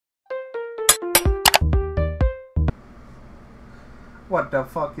What the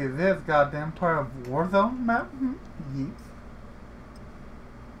fuck is this goddamn part of Warzone map? Yes.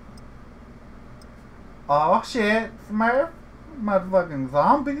 Oh shit, Smurf. Motherfucking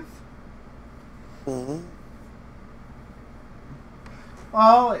zombies.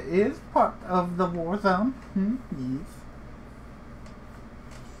 Oh, it is part of the Warzone. Yes.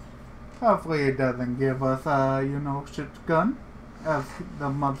 Hopefully it doesn't give us, you know, shit gun as the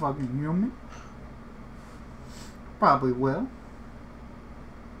motherfucking human. Probably will.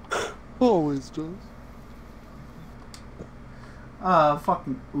 Always does.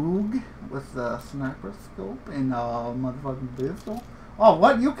 Fucking Oog with the sniper scope and motherfucking pistol. Oh,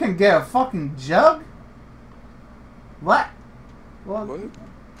 what? You can get a fucking jug? What? What?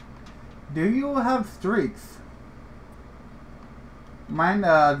 Do you have streaks? Mine,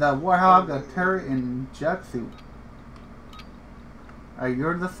 the Warhog, a turret, and jug suit. Are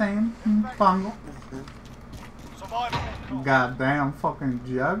you the same, Pongo? Goddamn fucking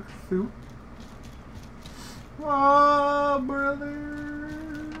jug suit. Oh,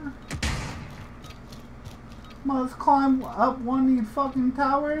 brother. Must climb up one of these fucking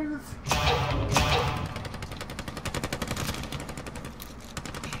towers.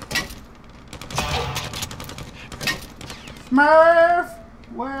 Smurf!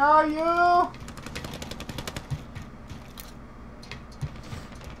 Where are you?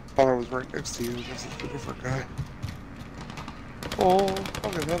 Thought I was right next to you. This is a different guy. Oh,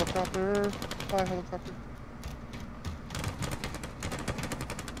 fucking helicopter. Hi, helicopter.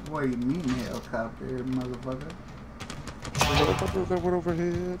 What do you mean helicopter, motherfucker? The helicopter that went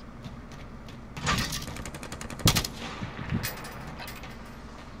overhead.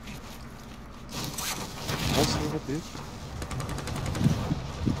 That's what it is.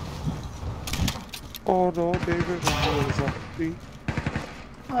 Oh no, David, I'm really sorry.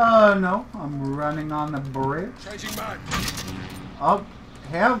 No, I'm running on the bridge. Changing back. Oh,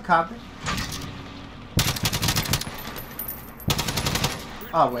 helicopter.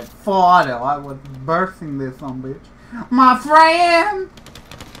 Oh, with full auto, I was bursting this on bitch. My friend!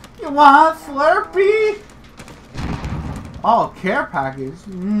 You want a Slurpee? Oh, care package.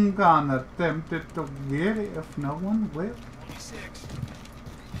 I'm gonna attempt it to get it if no one will. 26.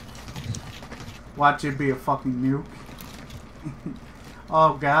 Watch it be a fucking nuke.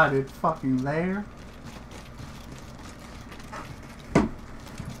 Oh god, it's fucking there.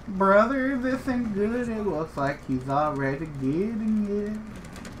 Brother, this ain't good. It looks like he's already getting it.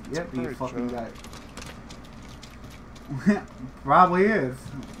 Yep, he fucking got it. Probably is.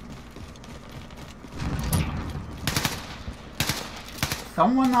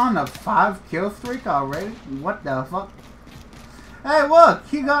 Someone on a 5 kill streak already? What the fuck? Hey look,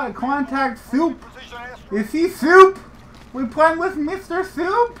 he got a contact Soup. Is he Soup? We playing with Mr.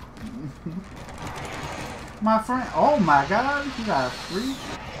 Soup? My friend, oh my god, he got a free.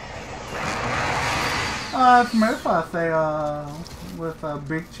 Smurf, I say, with a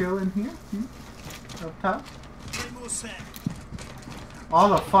big chill in here. Up top. All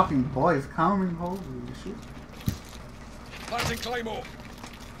the fucking boys coming, holy shit. Planting Claymore.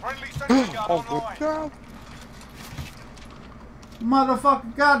 Friendly sentry gun online.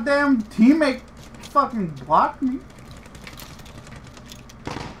 Motherfucking goddamn teammate fucking blocked me.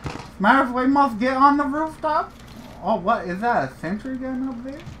 Matter of we must get on the rooftop. Oh, what is that? A sentry gun up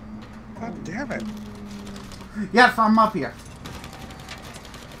there? God damn it. Yes, I'm up here.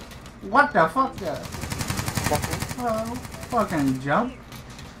 What the fuck? Fucking jump.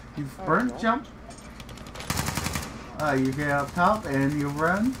 You sprint jump. You get up top and you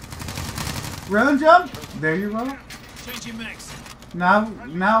run. Run jump. There you go. Change your mix. Now,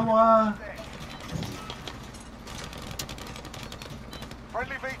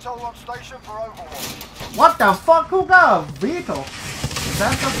 Friendly VTOL on station for overwatch. what the fuck? Who got a veto? Is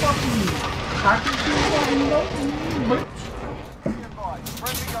that the fucking package you fucking bitch?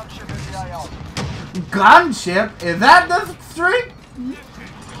 Friendly gunship in the AO. Gunship? Is that the street?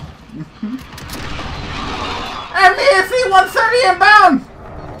 AC-130 inbound!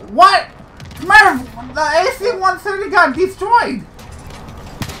 What? Smurf, the AC-130 got destroyed!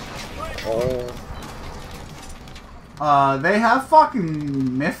 Oh. They have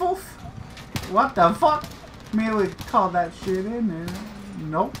fucking missiles? What the fuck? Merely call that shit in there.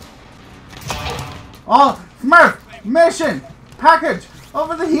 Nope. Oh, Smurf! Mission! Package!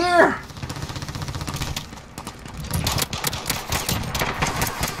 Over the here!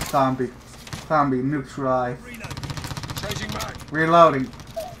 Zombie neutralized. Changing back. Reloading.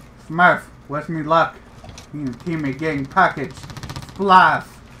 Smurf, wish me luck. You and teammate getting packaged. Splice.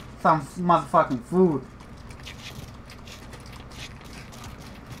 Some motherfucking food.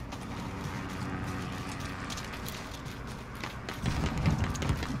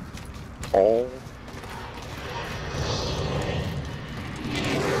 Oh.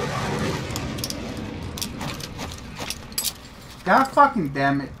 God fucking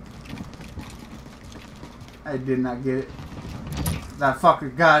damn it. I did not get it. That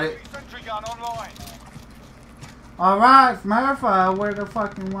fucker got it. Sentry gun online. Alright, Smurf, where the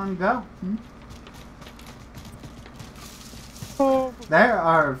fucking one go? Hmm? Oh. There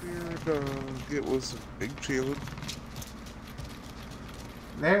are... It was a big challenge.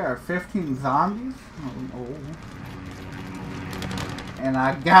 There are 15 zombies? Oh. And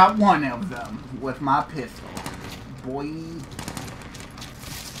I got one of them with my pistol. Boy.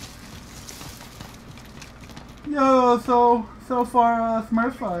 Yo, so far,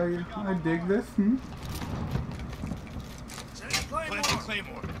 Smurf, I dig this. Hmm? Planting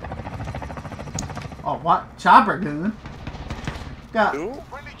Claymore. Oh, what? Chopper gun? God, Ooh,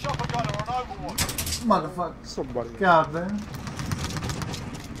 Friendly chopper gunner on Overwatch. motherfucker. somebody. God damn.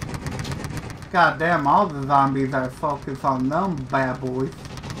 God damn, all the zombies are focused on them bad boys.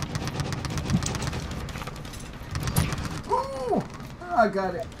 Ooh! I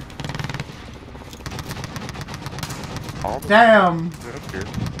got it. All the Damn! They're up here.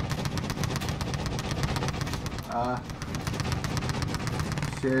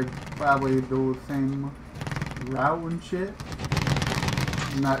 Should probably do the same route and shit.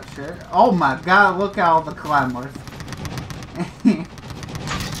 I'm not sure. Oh my god, look at all the climbers.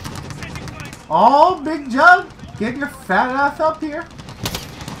 Oh, Big Jug! Get your fat ass up here.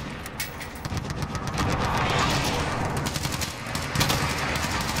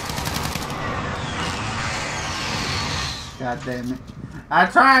 God damn it. I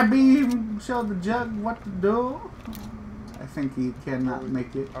try to show the Jug what to do. I think he cannot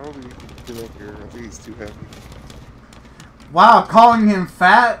make it. I don't think he can get up here. I think he's too heavy. Wow, calling him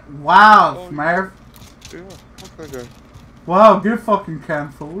fat? Wow, Oh, Smurf. Yeah, fuck that guy. Wow, get fucking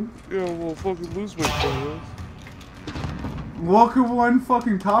cancelled. Yeah, well, fucking lose weight, fellas. Look at one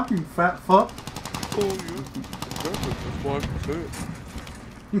fucking talking, fat fuck. Oh, yeah. Exactly. That's why I'm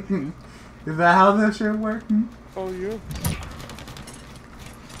fit. Is that how this shit works? Hmm? Oh, yeah.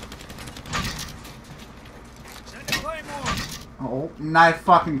 Oh, nice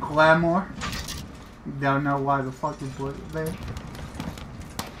fucking Claymore. Don't know why the fuck is put it there.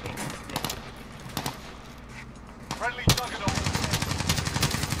 Friendly juggernaut.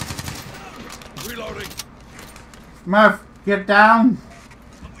 Reloading. Smurf, get down.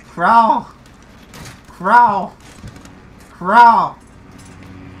 Crawl. Crawl. Crawl.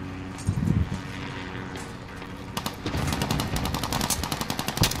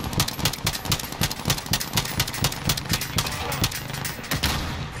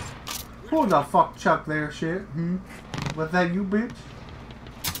 Who the fuck chuck their shit? Hmm? Was that you, bitch?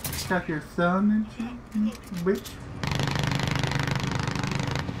 Chuck your son and shit? Hmm? Bitch?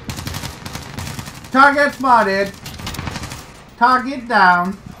 Target spotted. Target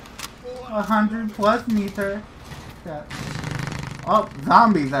down. 100 plus meter. Shot. Oh,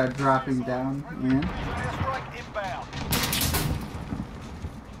 zombies are dropping down. Yeah. Airstrike inbound.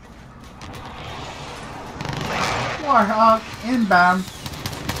 Warhawk inbound.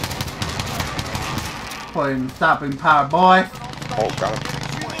 Putting stopping power, boy. Oh, got him.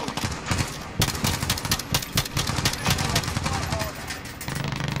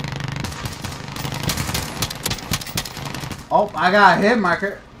 Oh, I got a hit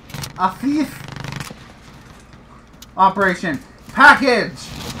marker. A thief. Operation Package.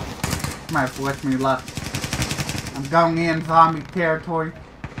 Might wish me luck. I'm going in zombie territory.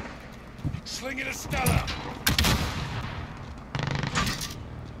 Slinging a Stella.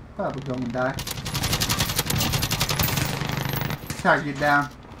 Probably gonna die. Target down.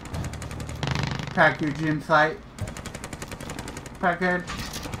 Package in sight. Package.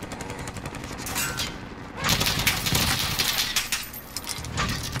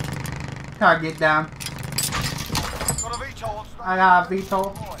 Target down. Got a VTOL on station. I got a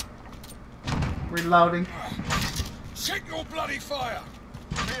VTOL. Reloading. Check your bloody fire.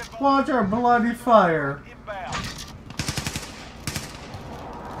 Watch our bloody fire. Inbound.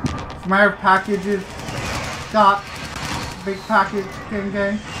 Smurf packages. Stop. Big package.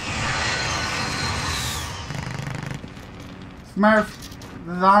 Gang. Smurf.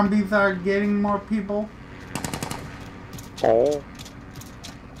 The zombies are getting more people. Oh.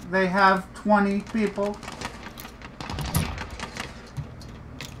 They have 20 people.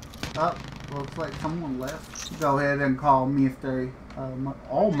 Oh, looks like someone left. Go ahead and call Mr.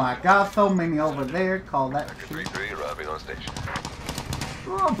 Oh my god, so many over there. Call that shit. 3-3, arriving on station.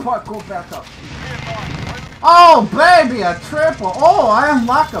 Oh, fuck, go back up. Oh, baby, a triple. Oh, I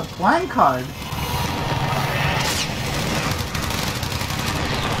unlocked a playing card.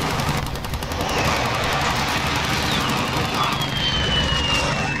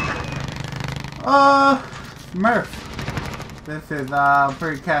 Smurf. This is,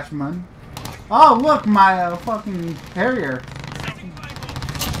 pretty cash money. Oh, look, my, fucking Harrier.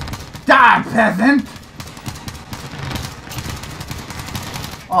 Die, peasant!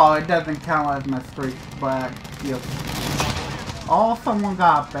 Oh, it doesn't count as my streak, but, yep. Oh, someone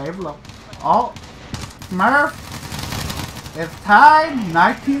got babe, look. Oh, Smurf. It's tied,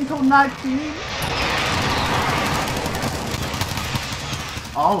 19-19.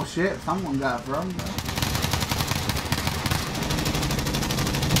 Oh shit, someone got from though.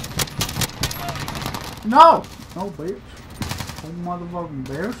 No! No, bitch. Oh, motherfucking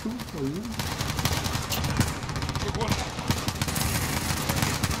bear shoot for you. Good one.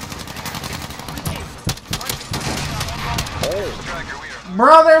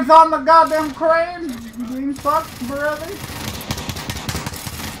 Brothers on the goddamn crane! Being fucked, brother.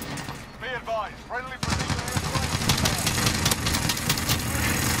 Be advised, friendly position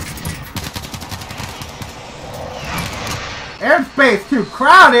Airspace too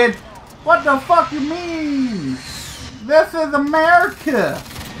crowded? What the fuck you mean? This is America!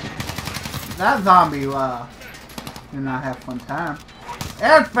 That zombie, did not have fun time.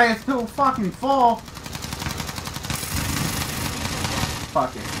 Airspace too fucking full.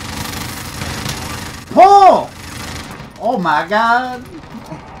 Fuck it. Pull! Oh my god.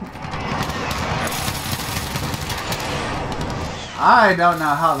 I don't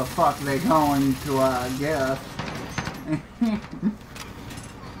know how the fuck they going to, get us.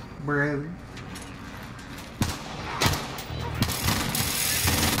 Really?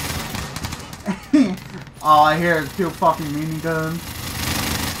 All I hear is two fucking miniguns.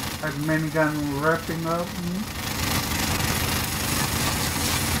 Like minigun ripping up.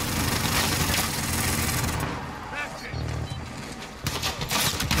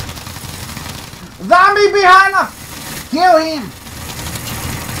 Zombie behind us! Kill him!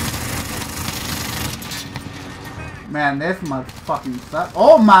 Man, this must fucking suck.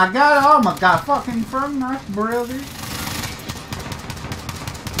 Oh my god, I almost got fucking from nice brother.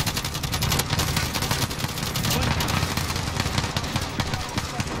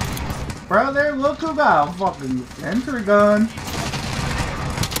 Brother, look who got a fucking sentry gun.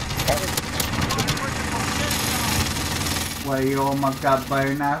 Well, you almost got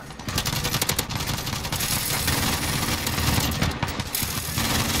burned out.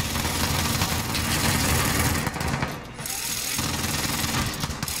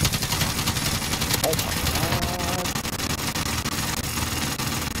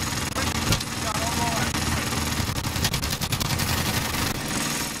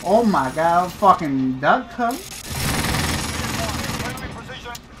 Oh my god, fucking duck come. friendly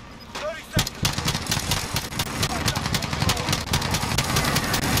position. 30 seconds.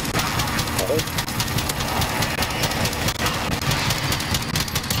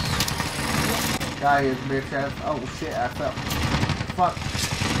 Guy is bitch ass. Oh shit, I fell. Fuck.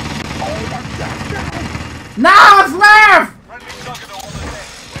 Oh my god. No, Smurf! Friendly juggernaut on the deck.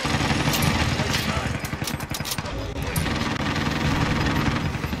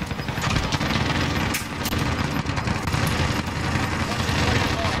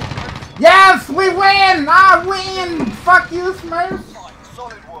 Yes, we win! I win! Fuck you, Smurf!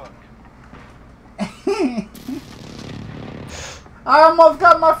 Solid work. I almost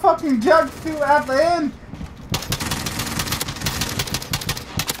got my fucking jug suit at the end.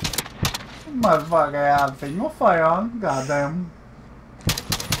 Motherfucker, I have single fire on. Goddamn.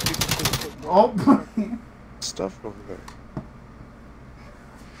 Oh. Stuff over there.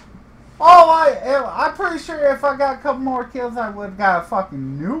 Oh, I'm pretty sure if I got a couple more kills, I would have got a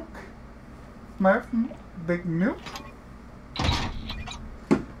fucking nuke. Smurf, big nuke.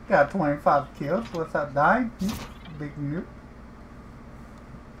 Got 25 kills without dying. Big nuke.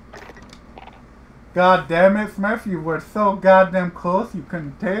 God damn it, Smurf, you were so goddamn close, you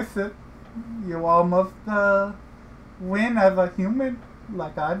couldn't taste it. You almost, win as a human,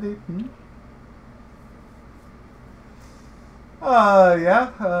 like I did.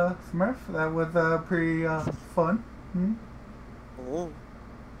 Yeah, Smurf, that was, pretty, fun. Oh.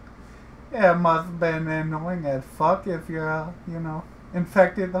 Yeah, it must have been annoying as fuck if you're, you know,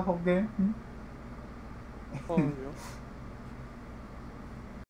 infected the whole game. Oh, yeah.